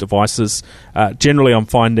in these devices. Generally, I'm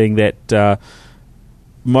finding that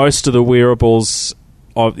most of the wearables,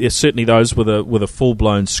 certainly those with a full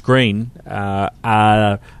blown screen,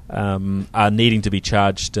 are are needing to be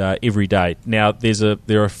charged every day. Now,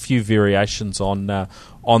 there are a few variations on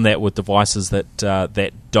that with devices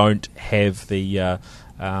that don't have the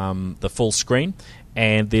full screen,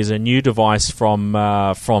 and there's a new device from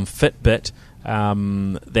Fitbit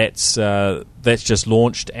that's just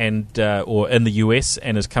launched and or in the US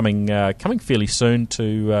and is coming fairly soon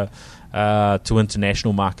to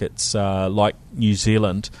international markets like New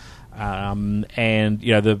Zealand. And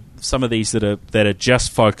some of these that are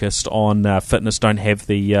just focused on fitness don't have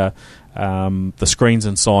the screens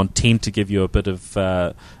and so on, tend to give you a bit of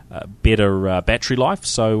better battery life.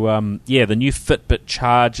 So the new Fitbit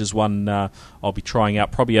Charge is one I'll be trying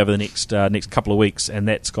out probably over the next couple of weeks, and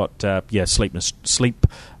that's got sleep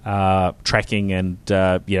tracking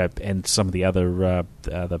and some of the other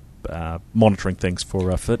monitoring things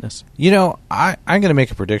for fitness. I'm going to make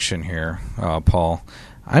a prediction here, Paul.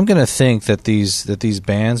 I'm going to think that these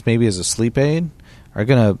bands, maybe as a sleep aid, are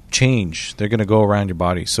going to change. They're going to go around your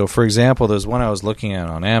body. So, for example, there's one I was looking at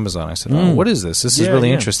on Amazon. I said, what is this? This is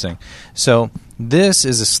really interesting. So, this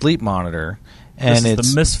is a sleep monitor. And this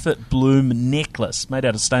is the Misfit Bloom necklace made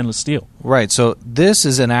out of stainless steel. Right. So, this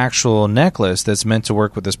is an actual necklace that's meant to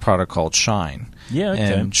work with this product called Shine. Yeah,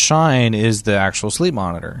 okay. And Shine is the actual sleep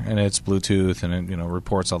monitor. And it's Bluetooth, and it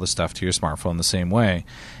reports all the stuff to your smartphone the same way.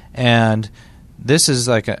 And this is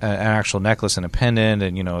like an actual necklace and a pendant,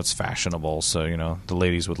 and it's fashionable, so the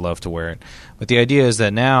ladies would love to wear it. But the idea is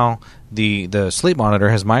that now the sleep monitor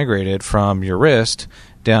has migrated from your wrist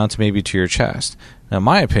down to maybe to your chest. Now, in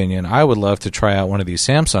my opinion, I would love to try out one of these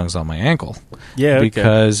Samsungs on my ankle. Yeah, okay.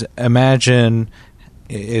 Because imagine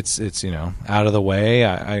it's out of the way.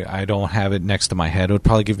 I don't have it next to my head. It would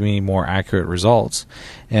probably give me more accurate results.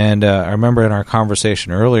 And I remember in our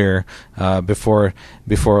conversation earlier, before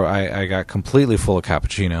I got completely full of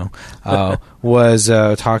cappuccino, was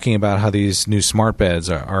talking about how these new smart beds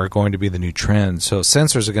are going to be the new trend. So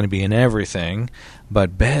sensors are going to be in everything,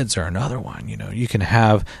 but beds are another one. You can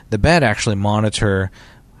have the bed actually monitor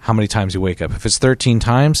how many times you wake up. If it's 13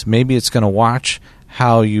 times, maybe it's going to watch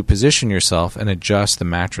how you position yourself and adjust the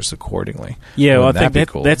mattress accordingly. Yeah, well, I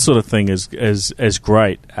think that sort of thing is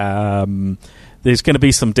great. There's going to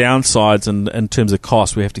be some downsides in terms of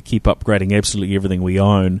cost. We have to keep upgrading absolutely everything we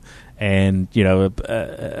own, and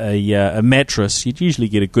a mattress, you'd usually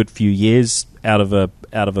get a good few years out of a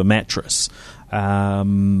mattress.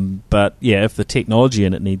 But yeah, if the technology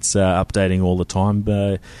in it needs updating all the time,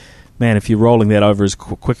 man, if you're rolling that over as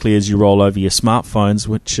quickly as you roll over your smartphones,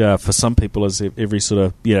 which for some people is every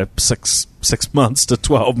sort of 6 months to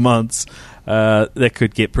 12 months, that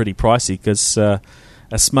could get pretty pricey. Because a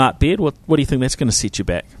smart bed, what do you think that's going to set you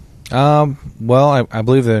back? Well, I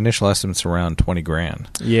believe the initial estimate's around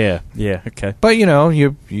 $20,000. Yeah, okay. But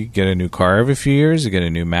you get a new car every few years, you get a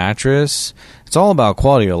new mattress. It's all about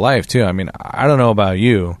quality of life too. I mean, I don't know about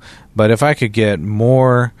you, but if I could get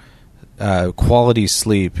more quality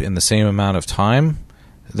sleep in the same amount of time,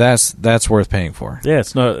 that's worth paying for. Yeah,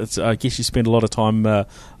 I guess you spend a lot of time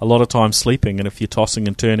sleeping, and if you're tossing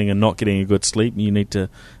and turning and not getting a good sleep, you need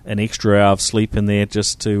an extra hour of sleep in there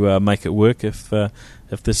just to make it work. If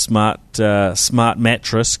this smart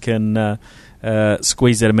mattress can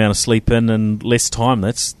squeeze that amount of sleep in less time,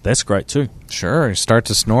 that's great too. Sure, you start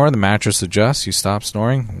to snore, the mattress adjusts, you stop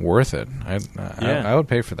snoring, worth it. I would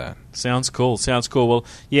pay for that. Sounds cool. Well,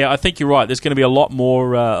 yeah, I think you're right. There's going to be a lot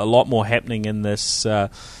more happening in this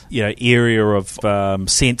area of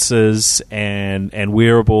sensors and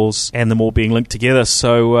wearables, and them all being linked together.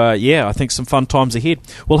 So I think some fun times ahead.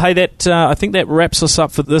 Well, hey, I think that wraps us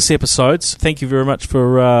up for this episode. Thank you very much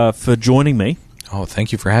for joining me. Oh,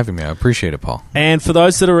 thank you for having me. I appreciate it, Paul. And for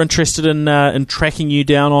those that are interested in tracking you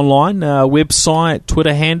down online, website,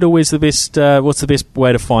 Twitter handle, what's the best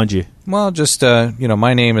way to find you? Well, just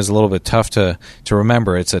my name is a little bit tough to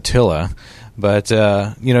remember. It's Attila, but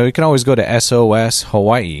you can always go to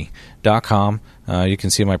soshawaii.com. You can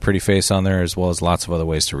see my pretty face on there, as well as lots of other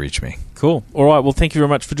ways to reach me. Cool. All right. Well, thank you very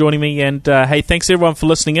much for joining me. And hey, thanks everyone for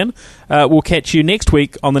listening in. We'll catch you next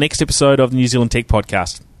week on the next episode of the New Zealand Tech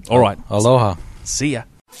Podcast. All right. Aloha. See ya.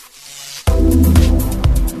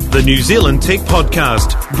 The New Zealand Tech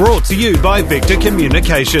Podcast, brought to you by Vector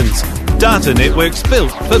Communications. Data networks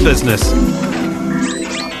built for business.